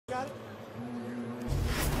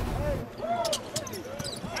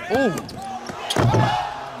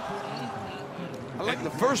I like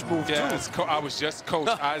the first move, too. I was just coach.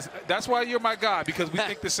 That's why you're my guy, because we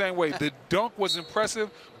think the same way. The dunk was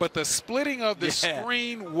impressive, but the splitting of the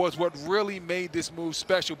screen was what really made this move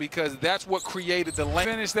special, because that's what created the lane.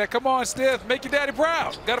 Finish that. Come on, Steph. Make your daddy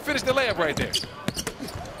proud. Got to finish the layup right there.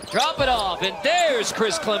 Drop it off, and there's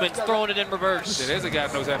Chris Clemons throwing it in reverse. Yeah, there's a guy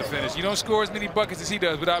that knows how to finish. You don't score as many buckets as he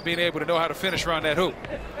does without being able to know how to finish around that hoop.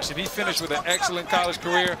 And he finished with an excellent college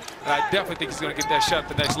career, and I definitely think he's going to get that shot at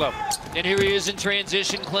the next level. And here he is in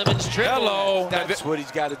transition. Clemons triple. Hello. That's what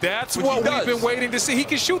he's got to do. That's what we've been waiting to see. He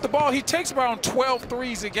can shoot the ball. He takes around 12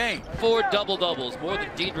 threes a game. 4 double-doubles, more than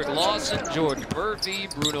Dedrick Lawson, Jordan Murphy,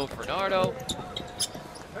 Bruno Fernardo.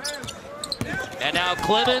 And now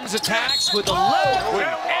Clemons attacks with 11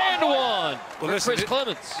 and 1 for listen, Chris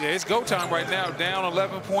Clemons. Yeah, it's go time right now. Down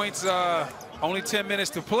 11 points, only 10 minutes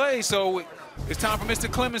to play. So it's time for Mr.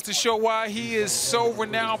 Clemons to show why he is so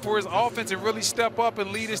renowned for his offense and really step up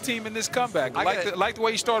and lead his team in this comeback. I like the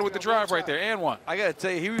way he started with the drive right there, and one. I got to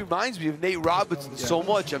tell you, he reminds me of Nate Robinson so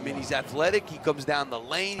much. I mean, he's athletic. He comes down the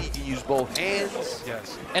lane. He can use both hands.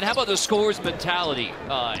 Yes. And how about the scorer's mentality?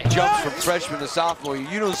 Jumps from freshman to sophomore year.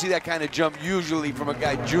 You don't see that kind of jump usually from a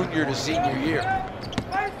guy junior to senior year.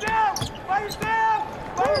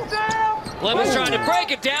 Clemons trying to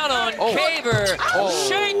break it down on Caver.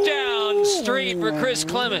 Shakedown street for Chris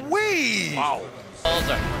Clemons. Wow.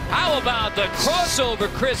 How about the crossover,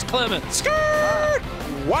 Chris Clemons? Skirt!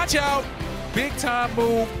 Watch out. Big time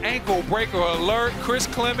move, ankle breaker alert. Chris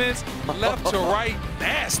Clemons, left to right,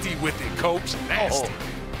 nasty with it, coach. Nasty.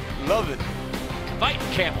 Love it. Fighting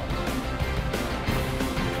camel.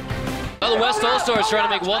 Well, the West All-Stars trying to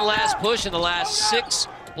make one last push in the last 6+,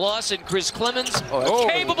 and Chris Clemons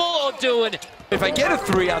capable of doing. If I get a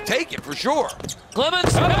 3, I'll take it for sure.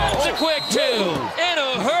 Clemons, that's a quick 2 in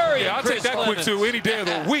a hurry. Yeah, I'll take that quick 2 any day of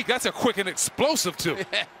the week. That's a quick and explosive 2.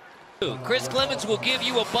 Chris Clemons will give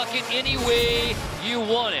you a bucket any way you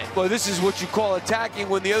want it. Well, this is what you call attacking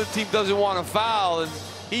when the other team doesn't want to foul, and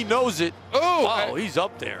he knows it. Oh, he's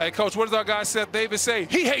up there. Hey, Coach, what does our guy Seth Davis say?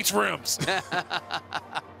 He hates rims.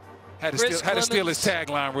 Had to steal his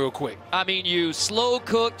tagline real quick. I mean, you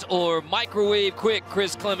slow-cooked or microwave quick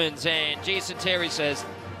Chris Clemons, and Jason Terry says,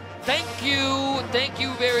 thank you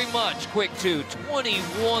very much, quick 2.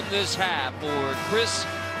 21 this half for Chris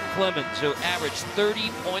Clemons, who averaged 30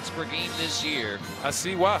 points per game this year. I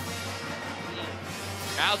see why.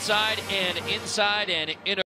 Outside and inside and inner.